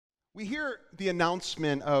We hear the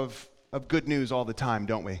announcement of good news all the time,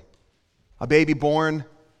 don't we? A baby born,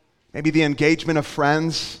 maybe the engagement of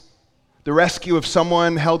friends, the rescue of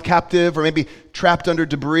someone held captive or maybe trapped under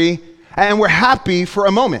debris, and we're happy for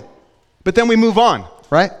a moment. But then we move on,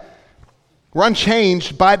 right? We're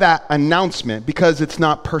unchanged by that announcement because it's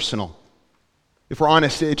not personal. If we're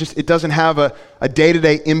honest, it doesn't have a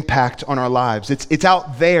day-to-day impact on our lives. It's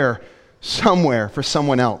out there somewhere for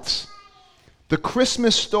someone else. The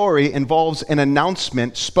Christmas story involves an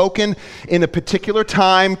announcement spoken in a particular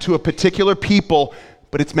time to a particular people,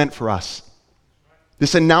 but it's meant for us.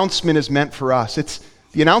 This announcement is meant for us. It's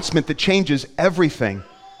the announcement that changes everything.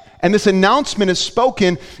 And this announcement is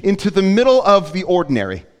spoken into the middle of the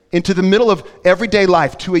ordinary, into the middle of everyday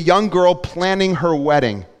life, to a young girl planning her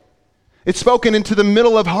wedding. It's spoken into the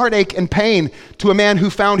middle of heartache and pain to a man who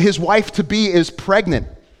found his wife to be is pregnant.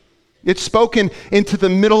 It's spoken into the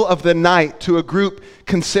middle of the night to a group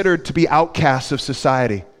considered to be outcasts of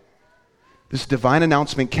society. This divine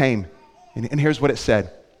announcement came, and here's what it said.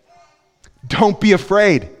 Don't be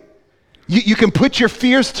afraid. You can put your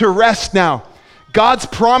fears to rest now. God's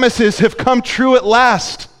promises have come true at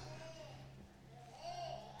last.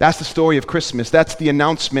 That's the story of Christmas. That's the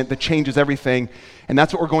announcement that changes everything, and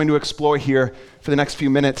that's what we're going to explore here for the next few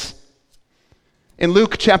minutes. In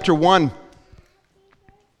Luke chapter 1,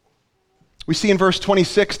 we see in verse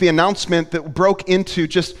 26 the announcement that broke into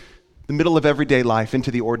just the middle of everyday life, into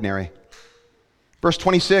the ordinary. Verse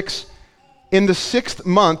 26, in the 6th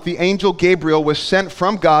month, the angel Gabriel was sent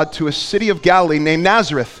from God to a city of Galilee named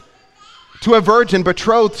Nazareth, to a virgin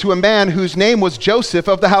betrothed to a man whose name was Joseph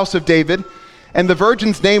of the house of David, and the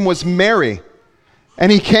virgin's name was Mary.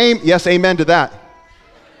 And he came, yes, amen to that.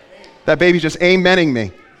 That baby's just amening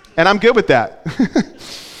me. And I'm good with that.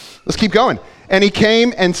 Let's keep going. And he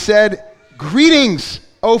came and said, "Greetings,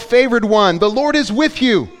 O favored one, the Lord is with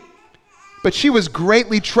you." But she was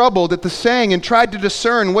greatly troubled at the saying and tried to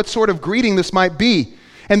discern what sort of greeting this might be.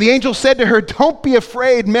 And the angel said to her, "Don't be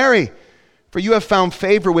afraid, Mary, for you have found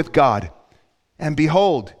favor with God. And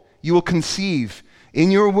behold, you will conceive in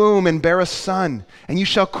your womb and bear a son, and you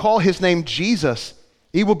shall call his name Jesus.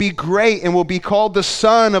 He will be great and will be called the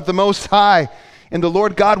Son of the Most High. And the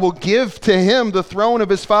Lord God will give to him the throne of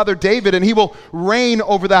his father David, and he will reign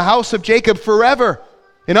over the house of Jacob forever.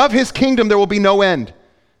 And of his kingdom there will be no end."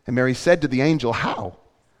 And Mary said to the angel, How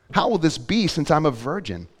will this be, since I'm a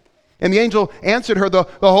virgin?" And the angel answered her, the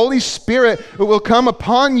Holy Spirit will come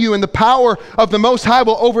upon you, and the power of the Most High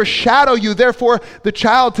will overshadow you. Therefore, the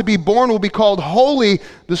child to be born will be called Holy,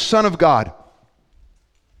 the Son of God.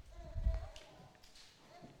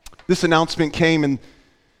 This announcement came in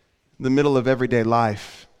the middle of everyday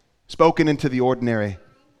life, spoken into the ordinary.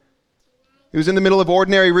 It was in the middle of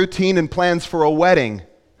ordinary routine and plans for a wedding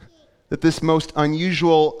that this most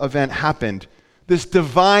unusual event happened. This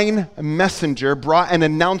divine messenger brought an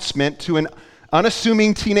announcement to an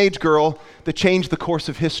unassuming teenage girl that changed the course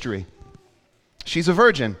of history. She's a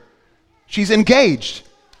virgin. She's engaged.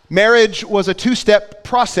 Marriage was a two-step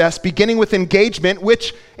process, beginning with engagement,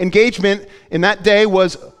 which engagement in that day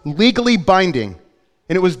was legally binding.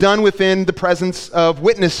 And it was done within the presence of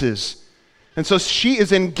witnesses. And so she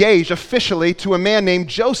is engaged officially to a man named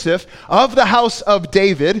Joseph of the house of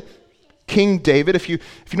David, King David. If you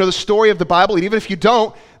know the story of the Bible, and even if you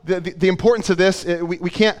don't, the importance of this, we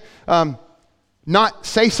can't not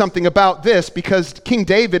say something about this, because King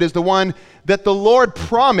David is the one that the Lord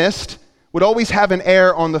promised would always have an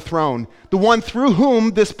heir on the throne, the one through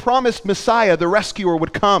whom this promised Messiah, the rescuer,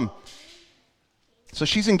 would come. So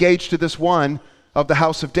she's engaged to this one of the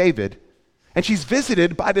house of David. And she's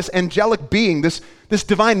visited by this angelic being, this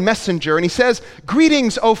divine messenger. And he says,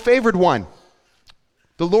 "Greetings, O favored one.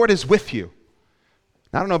 The Lord is with you."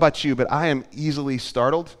 Now, I don't know about you, but I am easily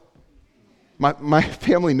startled. My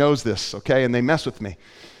family knows this, okay? And they mess with me.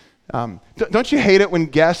 Don't you hate it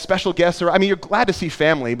when special guests are, you're glad to see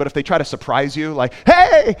family, but if they try to surprise you, like,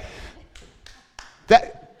 "Hey!"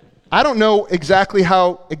 I don't know exactly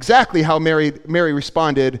how Mary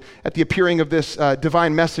responded at the appearing of this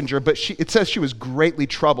divine messenger, but it says she was greatly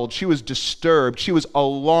troubled. She was disturbed. She was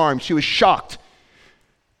alarmed. She was shocked.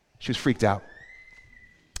 She was freaked out.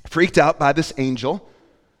 Freaked out by this angel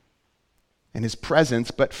and his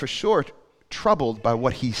presence, but for sure troubled by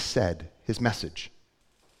what he said, his message.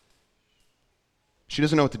 She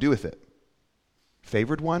doesn't know what to do with it.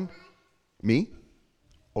 Favored one? Me?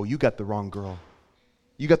 Oh, you got the wrong girl.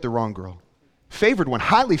 You got the wrong girl. Favored one,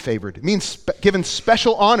 highly favored, means given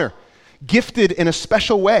special honor, gifted in a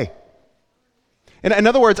special way. In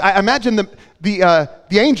other words, I imagine the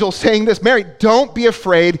angel saying this, Mary, don't be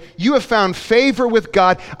afraid. You have found favor with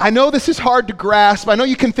God. I know this is hard to grasp. I know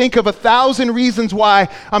you can think of 1,000 reasons why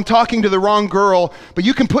I'm talking to the wrong girl, but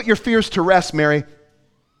you can put your fears to rest, Mary.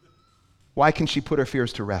 Why can she put her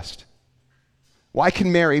fears to rest? Why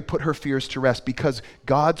can Mary put her fears to rest? Because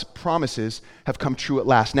God's promises have come true at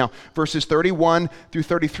last. Now, verses 31 through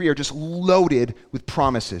 33 are just loaded with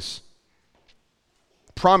promises.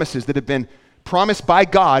 Promises that have been promised by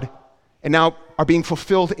God and now are being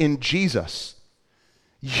fulfilled in Jesus.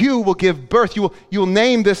 You will give birth. You will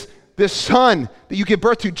name this son that you give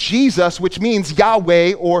birth to Jesus, which means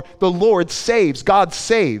Yahweh, or the Lord saves. God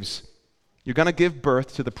saves. You're going to give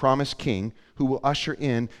birth to the promised king who will usher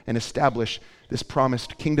in and establish this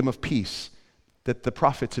promised kingdom of peace that the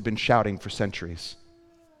prophets have been shouting for centuries.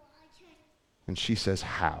 And she says,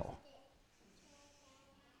 how?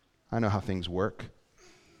 I know how things work.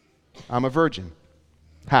 I'm a virgin.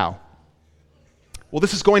 How? Well,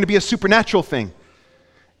 this is going to be a supernatural thing.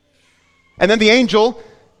 And then the angel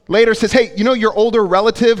later says, hey, you know your older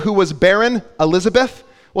relative who was barren, Elizabeth?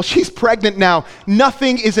 Well, she's pregnant now.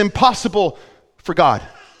 Nothing is impossible for God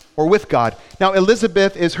or with God. Now,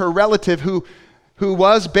 Elizabeth is her relative who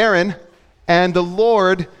was barren, and the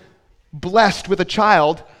Lord blessed with a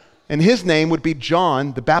child, and his name would be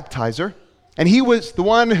John the Baptizer. And he was the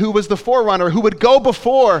one who was the forerunner who would go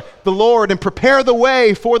before the Lord and prepare the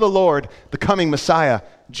way for the Lord, the coming Messiah,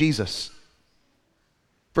 Jesus.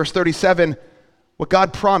 Verse 37, what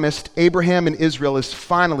God promised Abraham and Israel is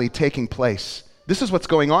finally taking place. This is what's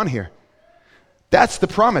going on here. That's the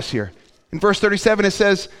promise here. In verse 37 it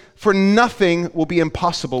says, for nothing will be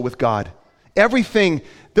impossible with God. Everything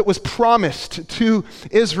that was promised to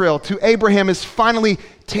Israel, to Abraham, is finally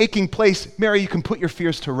taking place. Mary, you can put your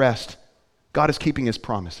fears to rest. God is keeping his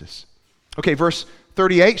promises. Okay, verse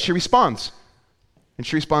 38, she responds. And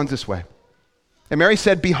she responds this way. And Mary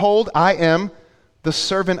said, behold, I am the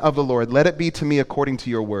servant of the Lord. Let it be to me according to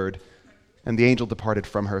your word. And the angel departed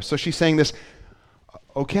from her. So she's saying this,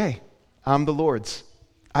 okay, I'm the Lord's.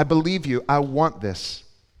 I believe you. I want this.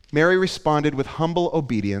 Mary responded with humble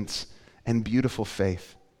obedience and beautiful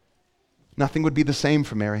faith. Nothing would be the same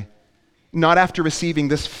for Mary. Not after receiving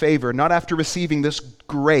this favor, not after receiving this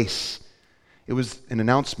grace. It was an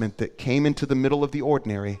announcement that came into the middle of the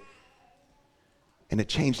ordinary, and it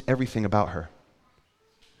changed everything about her.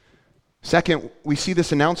 Second, we see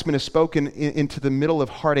this announcement is spoken into the middle of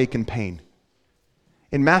heartache and pain.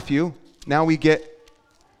 In Matthew, now we get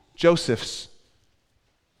Joseph's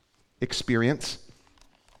experience.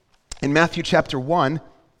 In Matthew chapter 1,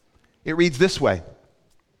 it reads this way,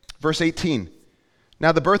 verse 18.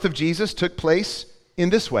 Now the birth of Jesus took place in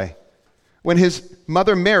this way. When his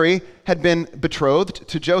mother Mary had been betrothed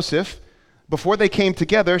to Joseph, before they came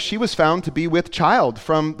together, she was found to be with child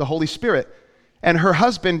from the Holy Spirit. And her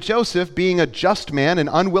husband Joseph, being a just man and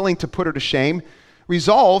unwilling to put her to shame,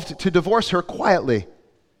 resolved to divorce her quietly.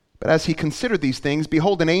 But as he considered these things,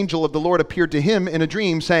 behold, an angel of the Lord appeared to him in a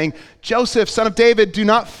dream, saying, Joseph, son of David, do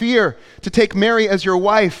not fear to take Mary as your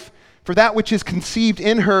wife, for that which is conceived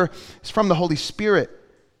in her is from the Holy Spirit.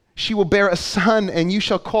 She will bear a son, and you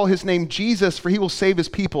shall call his name Jesus, for he will save his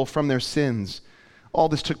people from their sins. All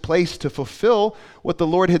this took place to fulfill what the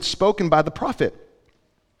Lord had spoken by the prophet.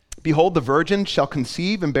 Behold, the virgin shall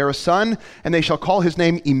conceive and bear a son, and they shall call his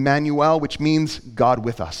name Emmanuel, which means God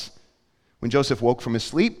with us. When Joseph woke from his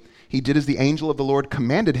sleep, he did as the angel of the Lord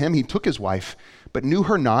commanded him. He took his wife, but knew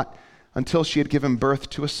her not until she had given birth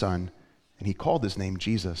to a son, and he called his name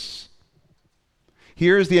Jesus.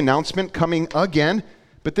 Here is the announcement coming again,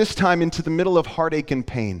 but this time into the middle of heartache and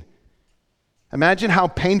pain. Imagine how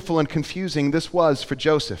painful and confusing this was for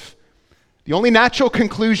Joseph. The only natural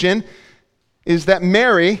conclusion is that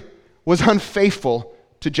Mary was unfaithful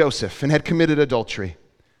to Joseph and had committed adultery.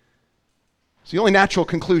 It's the only natural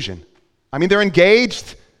conclusion. I mean, they're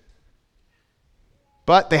engaged,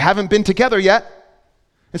 but they haven't been together yet.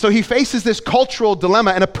 And so he faces this cultural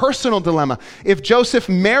dilemma and a personal dilemma. If Joseph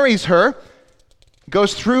marries her,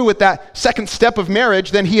 goes through with that second step of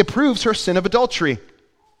marriage, then he approves her sin of adultery.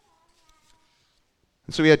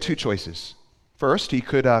 And so he had two choices. First, he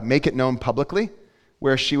could make it known publicly,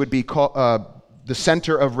 where she would be the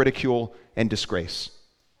center of ridicule and disgrace.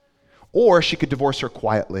 Or she could divorce her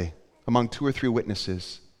quietly among 2 or 3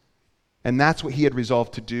 witnesses. And that's what he had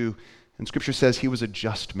resolved to do. And Scripture says he was a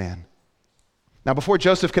just man. Now, before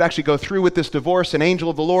Joseph could actually go through with this divorce, an angel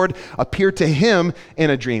of the Lord appeared to him in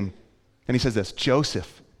a dream. And he says this,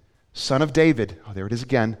 Joseph, son of David. Oh, there it is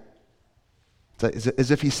again. It's as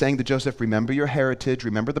if he's saying to Joseph, remember your heritage,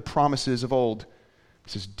 remember the promises of old.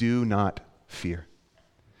 He says, do not fear.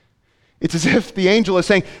 It's as if the angel is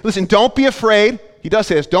saying, listen, don't be afraid. He does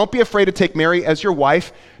say this. Don't be afraid to take Mary as your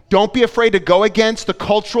wife. Don't be afraid to go against the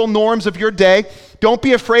cultural norms of your day. Don't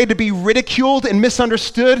be afraid to be ridiculed and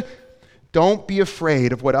misunderstood. Don't be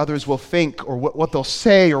afraid of what others will think or what they'll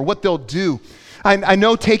say or what they'll do. I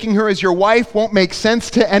know taking her as your wife won't make sense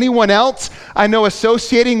to anyone else. I know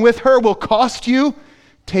associating with her will cost you.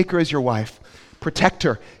 Take her as your wife. Protect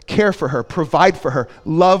her, care for her, provide for her,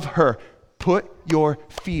 love her. Put your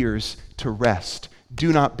fears to rest.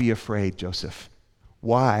 Do not be afraid, Joseph.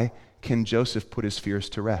 Why can Joseph put his fears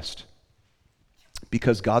to rest?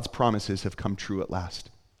 Because God's promises have come true at last.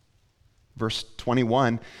 Verse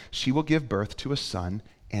 21, she will give birth to a son,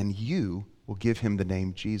 and you will give him the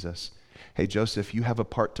name Jesus. Hey, Joseph, you have a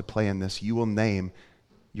part to play in this. You will name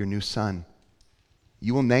your new son.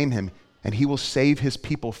 You will name him, and he will save his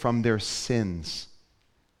people from their sins.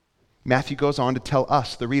 Matthew goes on to tell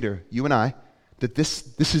us, the reader, you and I, that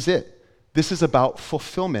this is it. This is about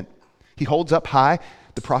fulfillment. He holds up high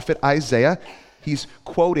the prophet Isaiah. He's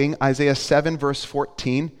quoting Isaiah 7, verse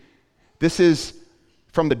 14. This is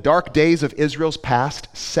from the dark days of Israel's past,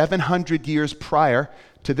 700 years prior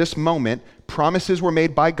to this moment. Promises were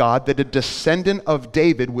made by God that a descendant of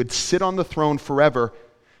David would sit on the throne forever,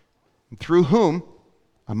 through whom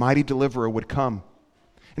a mighty deliverer would come.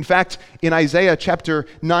 In fact, in Isaiah chapter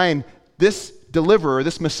 9, this deliverer,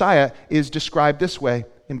 this Messiah, is described this way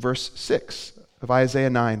in verse 6 of Isaiah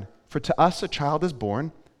 9. For to us a child is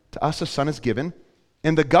born, to us a son is given,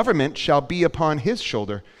 and the government shall be upon his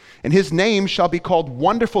shoulder. And his name shall be called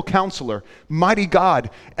Wonderful Counselor, Mighty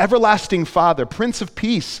God, Everlasting Father, Prince of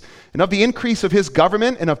Peace. And of the increase of his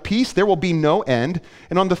government and of peace there will be no end.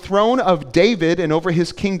 And on the throne of David and over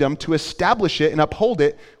his kingdom, to establish it and uphold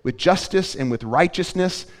it with justice and with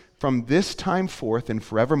righteousness from this time forth and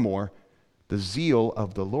forevermore. The zeal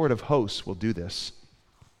of the Lord of hosts will do this.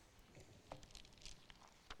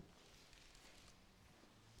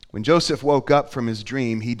 When Joseph woke up from his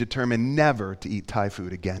dream, he determined never to eat Thai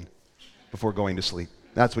food again before going to sleep.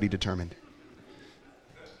 That's what he determined.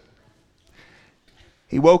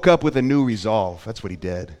 He woke up with a new resolve. That's what he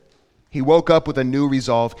did. He woke up with a new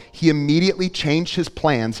resolve. He immediately changed his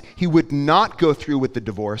plans. He would not go through with the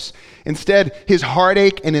divorce. Instead, his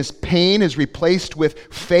heartache and his pain is replaced with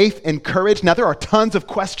faith and courage. Now, there are tons of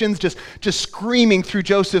questions just screaming through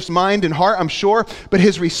Joseph's mind and heart, I'm sure, but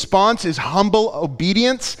his response is humble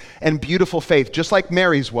obedience and beautiful faith, just like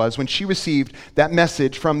Mary's was when she received that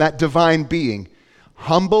message from that divine being.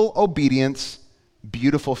 Humble obedience,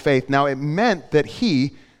 beautiful faith. Now, it meant that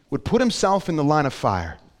he would put himself in the line of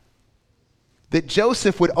fire. That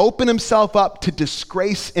Joseph would open himself up to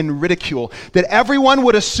disgrace and ridicule, that everyone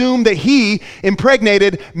would assume that he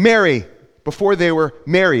impregnated Mary before they were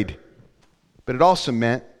married. But it also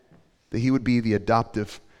meant that he would be the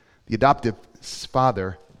adoptive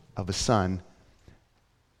father of a son,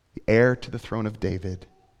 the heir to the throne of David,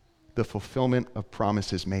 the fulfillment of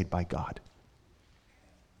promises made by God.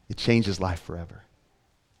 It changed his life forever.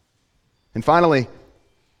 And finally,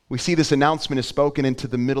 we see this announcement is spoken into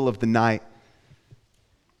the middle of the night.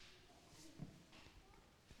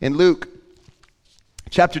 In Luke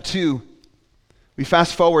chapter 2, we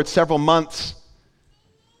fast forward several months.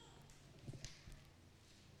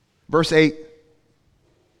 Verse 8.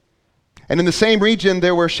 And in the same region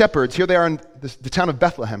there were shepherds. Here they are in the town of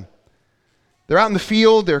Bethlehem. They're out in the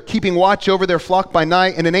field. They're keeping watch over their flock by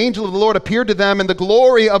night. And an angel of the Lord appeared to them, and the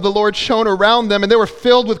glory of the Lord shone around them, and they were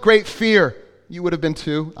filled with great fear. You would have been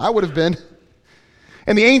too. I would have been.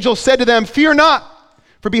 And the angel said to them, "Fear not.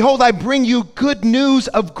 For behold, I bring you good news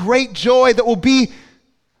of great joy that will be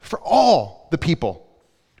for all the people.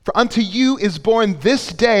 For unto you is born this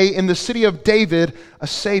day in the city of David a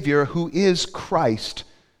Savior who is Christ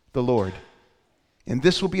the Lord. And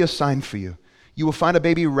this will be a sign for you. You will find a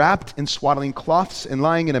baby wrapped in swaddling cloths and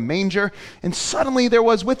lying in a manger." And suddenly there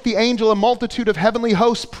was with the angel a multitude of heavenly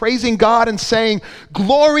hosts praising God and saying,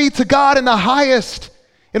 "Glory to God in the highest,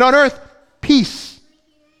 and on earth peace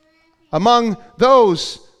among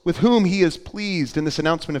those with whom he is pleased." And this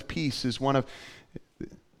announcement of peace is one of,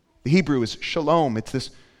 the Hebrew is shalom. It's this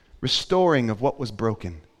restoring of what was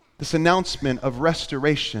broken. This announcement of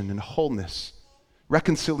restoration and wholeness,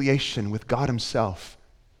 reconciliation with God himself.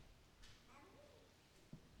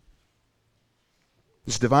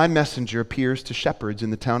 This divine messenger appears to shepherds in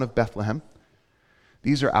the town of Bethlehem.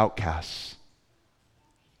 These are outcasts.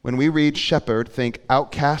 When we read shepherd, think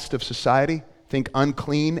outcast of society. Think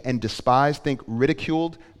unclean and despised. Think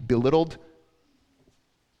ridiculed, belittled.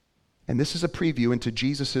 And this is a preview into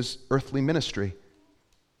Jesus' earthly ministry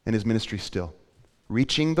and his ministry still.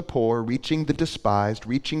 Reaching the poor, reaching the despised,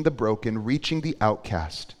 reaching the broken, reaching the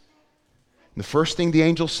outcast. And the first thing the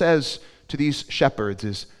angel says to these shepherds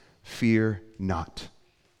is, "Fear not."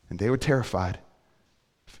 And they were terrified,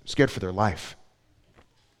 scared for their life.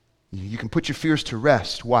 You can put your fears to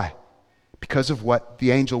rest. Why? Because of what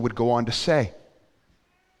the angel would go on to say.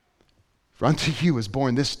 "For unto you is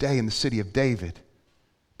born this day in the city of David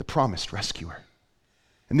the promised rescuer."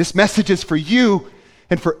 And this message is for you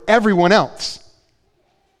and for everyone else.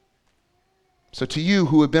 So to you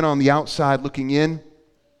who have been on the outside looking in,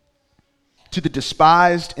 to the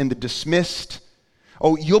despised and the dismissed,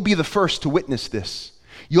 oh, you'll be the first to witness this.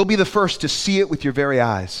 You'll be the first to see it with your very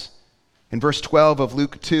eyes. In verse 12 of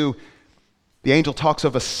Luke 2, the angel talks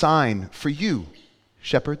of a sign for you,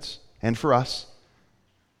 shepherds, and for us.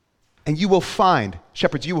 And you will find,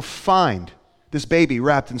 shepherds, you will find this baby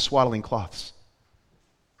wrapped in swaddling cloths.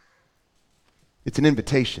 It's an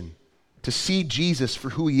invitation to see Jesus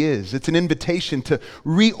for who he is. It's an invitation to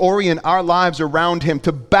reorient our lives around him,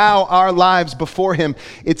 to bow our lives before him.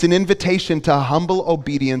 It's an invitation to humble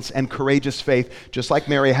obedience and courageous faith, just like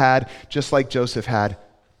Mary had, just like Joseph had.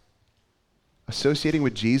 Associating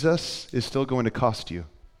with Jesus is still going to cost you.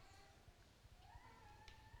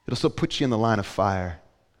 It'll still put you in the line of fire,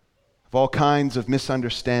 of all kinds of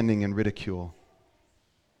misunderstanding and ridicule.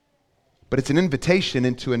 But it's an invitation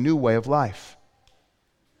into a new way of life.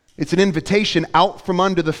 It's an invitation out from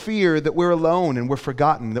under the fear that we're alone and we're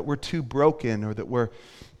forgotten, that we're too broken, or that we're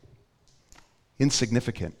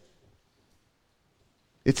insignificant.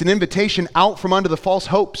 It's an invitation out from under the false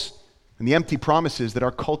hopes and the empty promises that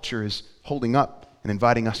our culture is holding up and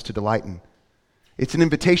inviting us to delight in. It's an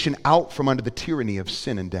invitation out from under the tyranny of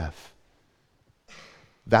sin and death.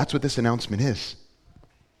 That's what this announcement is.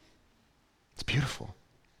 It's beautiful.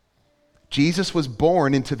 Jesus was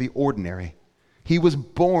born into the ordinary. He was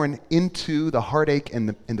born into the heartache and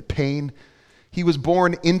the pain. He was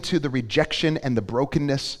born into the rejection and the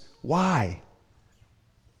brokenness. Why?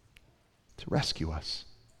 To rescue us.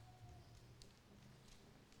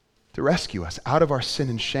 To rescue us out of our sin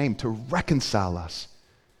and shame, to reconcile us.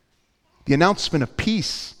 The announcement of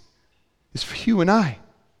peace is for you and I.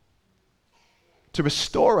 To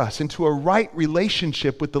restore us into a right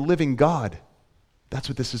relationship with the living God. That's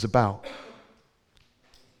what this is about.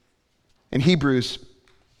 In Hebrews,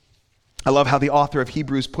 I love how the author of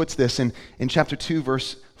Hebrews puts this in chapter 2,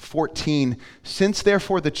 verse 14. "Since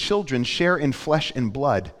therefore the children share in flesh and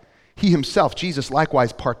blood, he himself, Jesus,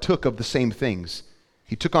 likewise partook of the same things.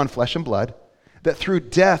 He took on flesh and blood, that through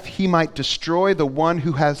death he might destroy the one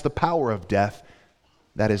who has the power of death,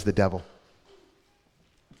 that is the devil."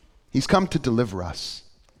 He's come to deliver us.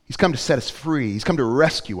 He's come to set us free. He's come to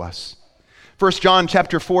rescue us. 1 John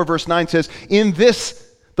chapter 4, verse 9 says, "In this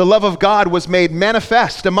the love of God was made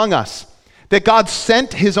manifest among us, that God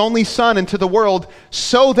sent his only Son into the world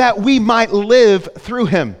so that we might live through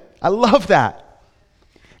him." I love that.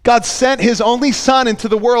 God sent his only Son into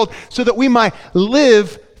the world so that we might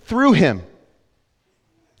live through him.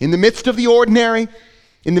 In the midst of the ordinary,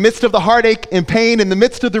 in the midst of the heartache and pain, in the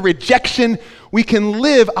midst of the rejection, we can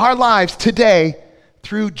live our lives today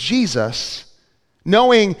through Jesus,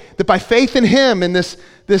 knowing that by faith in him and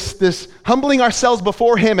this humbling ourselves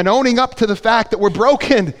before him and owning up to the fact that we're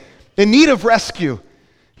broken, in need of rescue,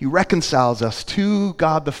 he reconciles us to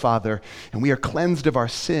God the Father, and we are cleansed of our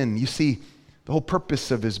sin. You see, the whole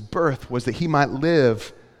purpose of his birth was that he might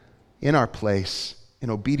live in our place,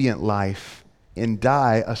 an obedient life, and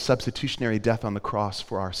die a substitutionary death on the cross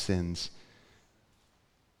for our sins.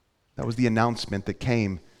 That was the announcement that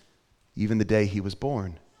came even the day he was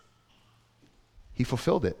born. He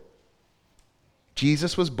fulfilled it.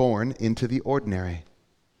 Jesus was born into the ordinary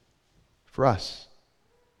for us.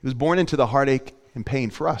 He was born into the heartache and pain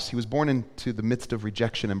for us. He was born into the midst of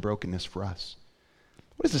rejection and brokenness for us.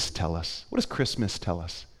 What does this tell us? What does Christmas tell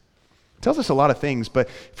us? It tells us a lot of things, but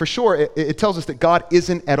for sure it tells us that God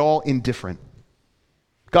isn't at all indifferent.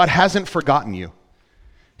 God hasn't forgotten you.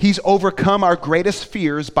 He's overcome our greatest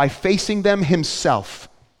fears by facing them himself.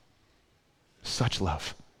 Such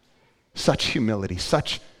love, such humility,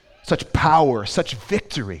 such power, such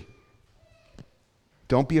victory.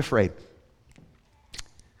 Don't be afraid.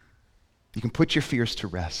 You can put your fears to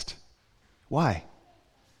rest. Why?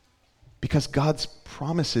 Because God's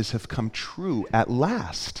promises have come true at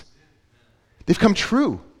last. They've come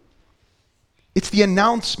true. It's the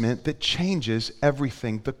announcement that changes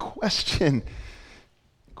everything. The question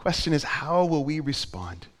is, how will we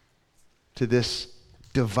respond to this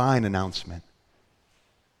divine announcement?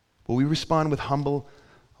 Will we respond with humble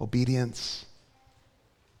obedience?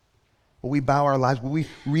 Will we bow our lives? Will we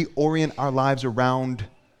reorient our lives around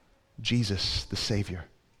Jesus, the Savior?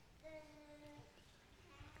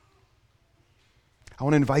 I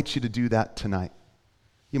want to invite you to do that tonight.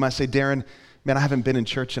 You might say, Darren, man, I haven't been in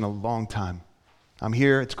church in a long time. I'm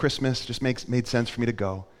here, it's Christmas, just made sense for me to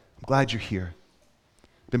go. I'm glad you're here.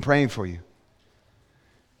 I've been praying for you.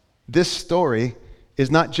 This story is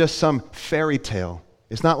not just some fairy tale.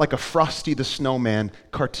 It's not like a Frosty the Snowman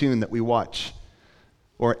cartoon that we watch,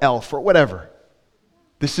 or Elf, or whatever.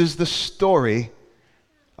 This is the story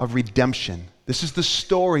of redemption. This is the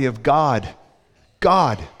story of God,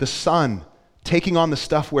 the Son, taking on the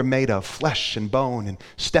stuff we're made of, flesh and bone, and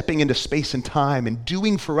stepping into space and time, and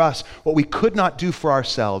doing for us what we could not do for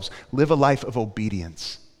ourselves, live a life of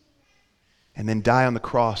obedience, and then die on the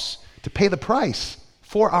cross to pay the price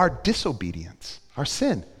for our disobedience, our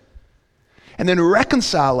sin, and then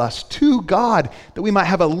reconcile us to God that we might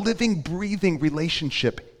have a living, breathing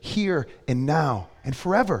relationship here and now and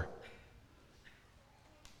forever.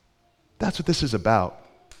 That's what this is about.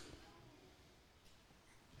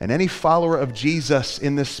 And any follower of Jesus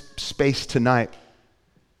in this space tonight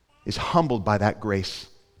is humbled by that grace.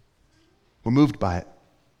 We're moved by it.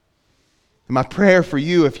 And my prayer for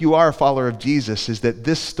you, if you are a follower of Jesus, is that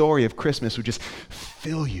this story of Christmas would just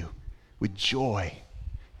fill you with joy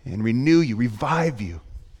and renew you, revive you.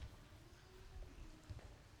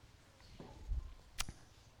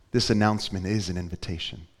 This announcement is an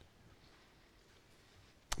invitation.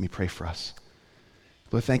 Let me pray for us.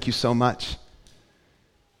 Lord, thank you so much.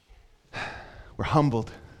 We're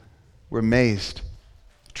humbled. We're amazed.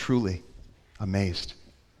 Truly amazed.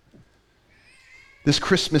 This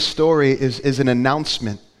Christmas story is an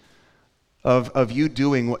announcement of you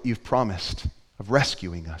doing what you've promised, of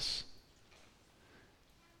rescuing us.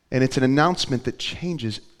 And it's an announcement that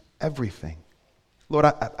changes everything. Lord,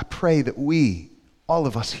 I pray that we, all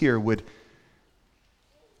of us here, would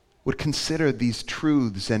consider these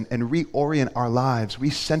truths and reorient our lives,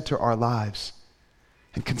 recenter our lives,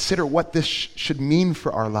 and consider what this should mean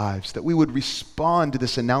for our lives, that we would respond to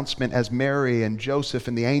this announcement as Mary and Joseph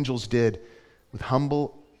and the angels did, with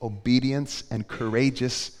humble obedience and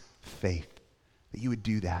courageous faith, that you would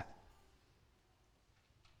do that.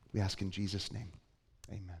 We ask in Jesus' name,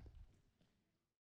 amen.